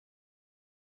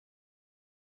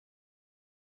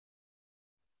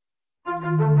Hi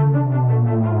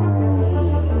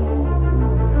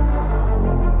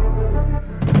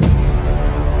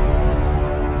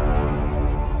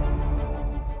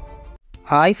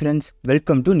friends,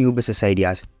 welcome to New Business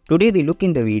Ideas. Today we look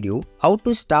in the video how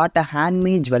to start a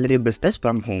handmade jewelry business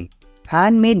from home.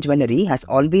 Handmade jewelry has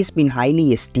always been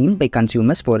highly esteemed by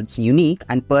consumers for its unique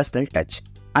and personal touch.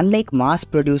 Unlike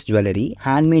mass-produced jewelry,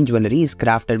 handmade jewelry is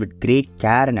crafted with great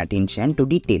care and attention to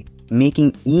detail,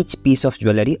 making each piece of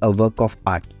jewelry a work of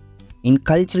art. In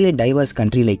culturally diverse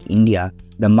country like India,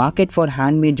 the market for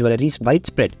handmade jewelry is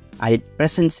widespread and it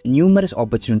presents numerous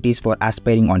opportunities for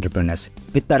aspiring entrepreneurs.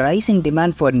 With the rise in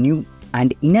demand for new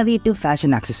and innovative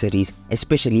fashion accessories,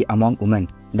 especially among women,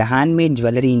 the handmade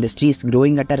jewelry industry is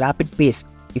growing at a rapid pace.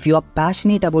 If you are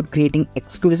passionate about creating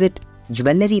exquisite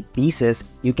jewelry pieces,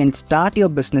 you can start your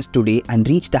business today and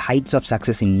reach the heights of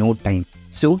success in no time.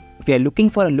 So, if you are looking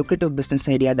for a lucrative business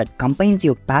idea that combines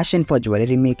your passion for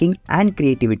jewelry making and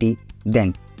creativity,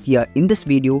 then here in this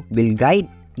video, we'll guide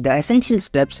the essential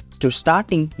steps to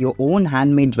starting your own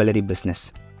handmade jewelry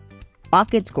business.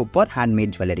 Market scope for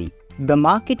handmade jewelry. The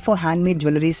market for handmade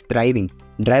jewelry is thriving,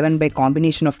 driven by a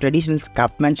combination of traditional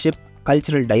craftsmanship,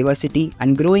 cultural diversity,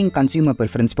 and growing consumer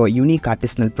preference for unique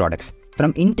artisanal products.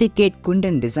 From intricate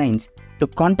kundan designs to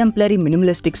contemporary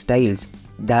minimalistic styles,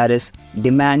 there is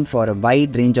demand for a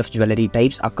wide range of jewelry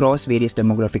types across various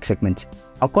demographic segments.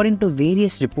 According to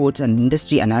various reports and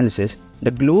industry analysis, the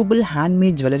global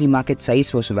handmade jewelry market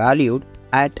size was valued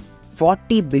at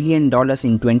 $40 billion in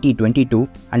 2022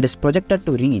 and is projected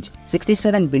to reach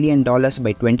 $67 billion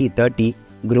by 2030,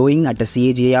 growing at a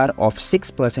CAGR of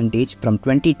 6% from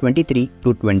 2023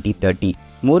 to 2030.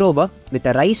 Moreover, with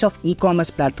the rise of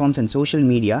e-commerce platforms and social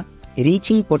media,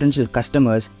 reaching potential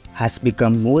customers has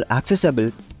become more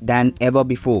accessible than ever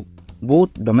before,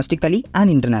 both domestically and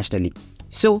internationally.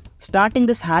 So, starting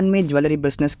this handmade jewelry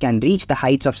business can reach the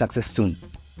heights of success soon.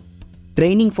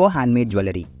 Training for handmade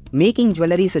jewelry. Making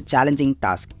jewelry is a challenging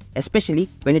task, especially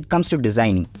when it comes to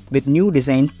designing. With new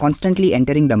designs constantly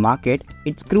entering the market,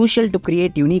 it's crucial to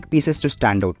create unique pieces to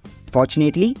stand out.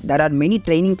 Fortunately, there are many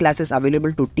training classes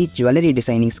available to teach jewelry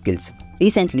designing skills.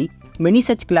 Recently, many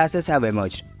such classes have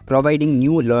emerged, providing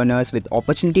new learners with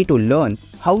opportunity to learn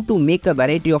how to make a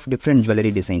variety of different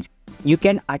jewelry designs. You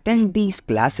can attend these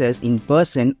classes in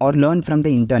person or learn from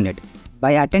the internet.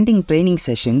 By attending training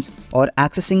sessions or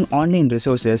accessing online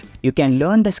resources, you can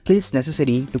learn the skills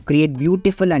necessary to create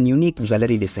beautiful and unique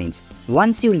jewelry designs.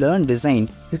 Once you learn design,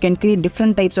 you can create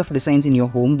different types of designs in your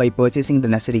home by purchasing the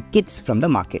necessary kits from the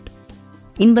market.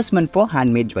 Investment for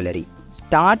handmade jewelry.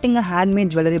 Starting a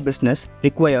handmade jewelry business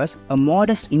requires a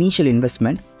modest initial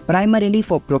investment, primarily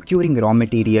for procuring raw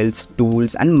materials,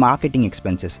 tools, and marketing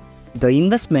expenses. The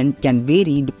investment can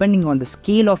vary depending on the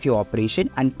scale of your operation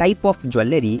and type of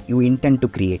jewelry you intend to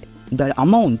create. The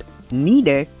amount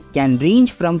needed can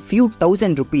range from few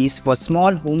thousand rupees for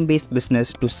small home-based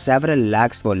business to several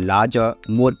lakhs for larger,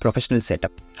 more professional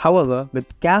setup. However, with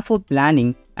careful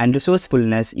planning and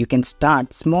resourcefulness, you can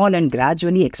start small and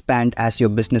gradually expand as your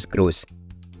business grows.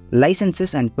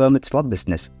 Licenses and permits for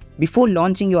business. Before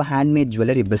launching your handmade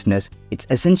jewelry business, it's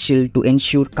essential to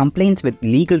ensure compliance with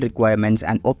legal requirements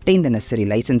and obtain the necessary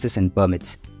licenses and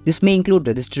permits. This may include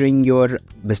registering your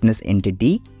business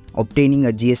entity, obtaining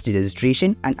a GST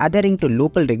registration, and adhering to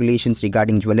local regulations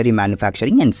regarding jewelry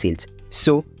manufacturing and sales.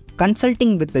 So,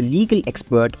 consulting with a legal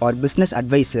expert or business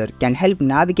advisor can help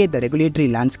navigate the regulatory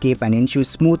landscape and ensure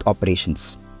smooth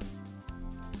operations.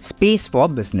 Space for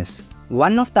business.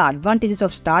 One of the advantages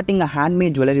of starting a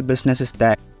handmade jewelry business is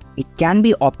that it can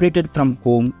be operated from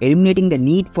home, eliminating the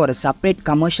need for a separate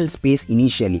commercial space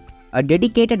initially. A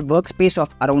dedicated workspace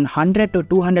of around 100 to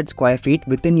 200 square feet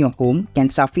within your home can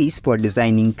suffice for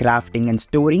designing, crafting, and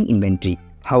storing inventory.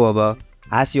 However,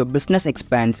 as your business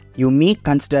expands, you may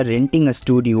consider renting a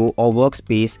studio or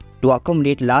workspace to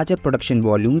accommodate larger production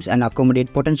volumes and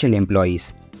accommodate potential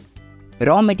employees.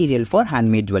 Raw material for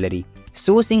handmade jewelry.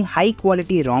 Sourcing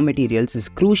high-quality raw materials is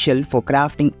crucial for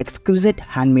crafting exquisite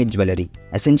handmade jewelry.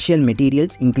 Essential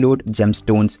materials include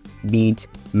gemstones, beads,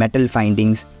 metal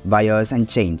findings, wires, and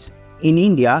chains. In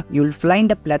India, you'll find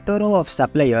a plethora of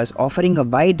suppliers offering a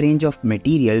wide range of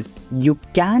materials. You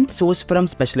can source from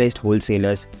specialized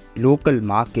wholesalers, local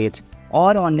markets,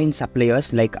 or online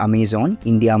suppliers like Amazon,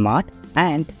 Indiamart,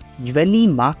 and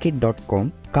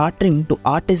jewelrymarket.com, catering to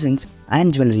artisans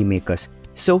and jewelry makers.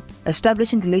 So,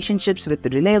 establishing relationships with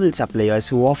reliable suppliers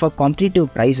who offer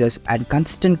competitive prices and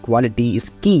consistent quality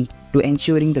is key to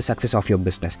ensuring the success of your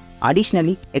business.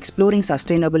 Additionally, exploring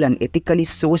sustainable and ethically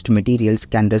sourced materials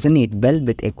can resonate well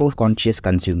with eco-conscious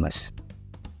consumers.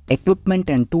 Equipment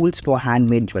and tools for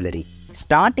handmade jewelry.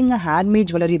 Starting a handmade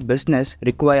jewelry business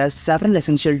requires several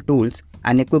essential tools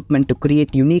and equipment to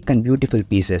create unique and beautiful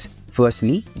pieces.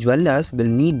 Firstly, jewelers will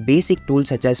need basic tools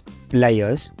such as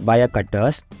pliers, wire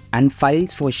cutters, and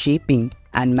files for shaping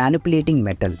and manipulating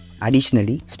metal.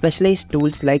 Additionally, specialized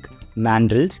tools like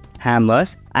mandrels,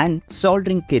 hammers, and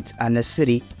soldering kits are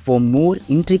necessary for more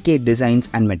intricate designs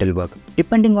and metalwork.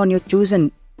 Depending on your chosen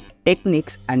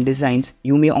techniques and designs,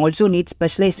 you may also need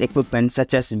specialized equipment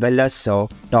such as welder's saw,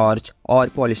 torch, or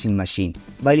polishing machine.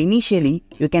 While initially,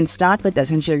 you can start with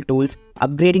essential tools,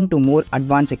 upgrading to more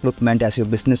advanced equipment as your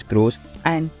business grows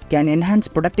and can enhance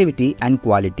productivity and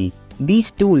quality.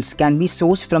 These tools can be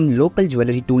sourced from local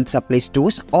jewelry tool supply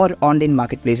stores or online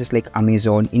marketplaces like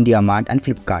Amazon, Indiamart, and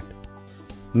Flipkart.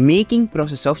 Making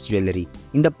process of jewelry.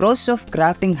 In the process of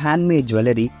crafting handmade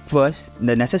jewelry, first,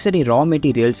 the necessary raw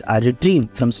materials are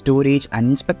retrieved from storage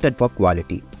and inspected for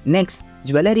quality. Next,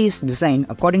 jewelry is designed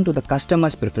according to the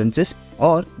customer's preferences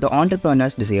or the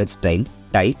entrepreneur's desired style,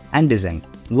 type, and design.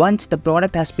 Once the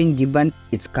product has been given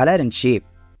its color and shape,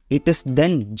 it is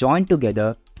then joined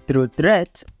together through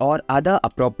threads or other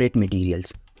appropriate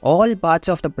materials. All parts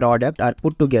of the product are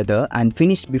put together and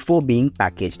finished before being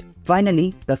packaged.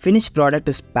 Finally, the finished product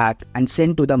is packed and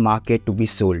sent to the market to be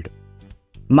sold.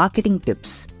 Marketing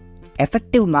tips.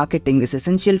 Effective marketing is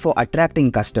essential for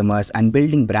attracting customers and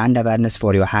building brand awareness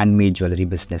for your handmade jewelry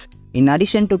business. In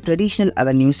addition to traditional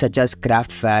avenues such as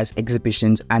craft fairs,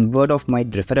 exhibitions, and word-of-mouth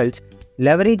referrals,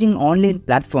 leveraging online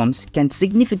platforms can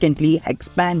significantly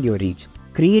expand your reach.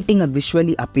 Creating a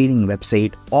visually appealing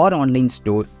website or online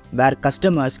store where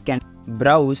customers can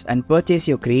browse and purchase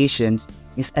your creations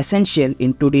is essential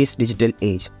in today's digital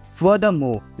age.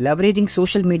 Furthermore, leveraging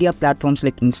social media platforms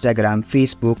like Instagram,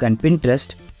 Facebook, and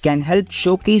Pinterest can help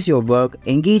showcase your work,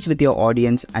 engage with your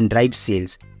audience, and drive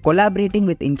sales. Collaborating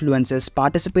with influencers,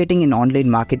 participating in online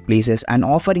marketplaces, and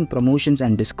offering promotions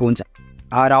and discounts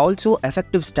are also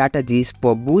effective strategies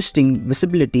for boosting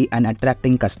visibility and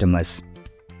attracting customers.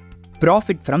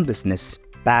 Profit from business.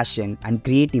 Passion and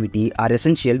creativity are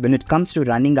essential when it comes to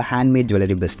running a handmade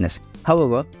jewelry business.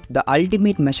 However, the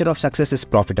ultimate measure of success is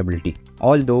profitability.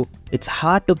 Although it's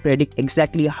hard to predict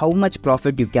exactly how much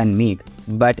profit you can make,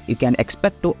 but you can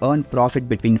expect to earn profit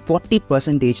between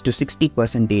 40% to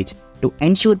 60%. To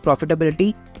ensure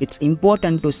profitability, it's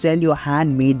important to sell your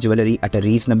handmade jewelry at a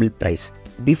reasonable price.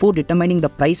 Before determining the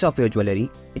price of your jewelry,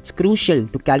 it's crucial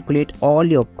to calculate all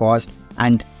your costs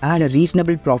and add a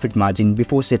reasonable profit margin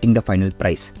before setting the final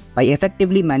price. By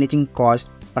effectively managing costs,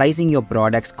 pricing your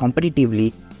products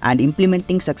competitively, and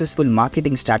implementing successful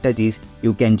marketing strategies,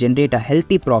 you can generate a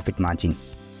healthy profit margin.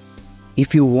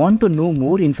 If you want to know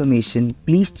more information,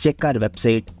 please check our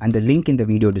website and the link in the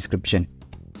video description.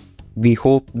 We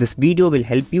hope this video will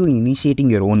help you in initiating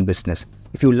your own business.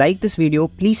 If you like this video,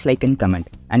 please like and comment.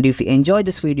 And if you enjoyed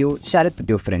this video, share it with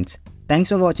your friends. Thanks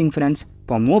for watching, friends.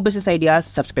 For more business ideas,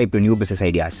 subscribe to New Business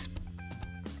Ideas.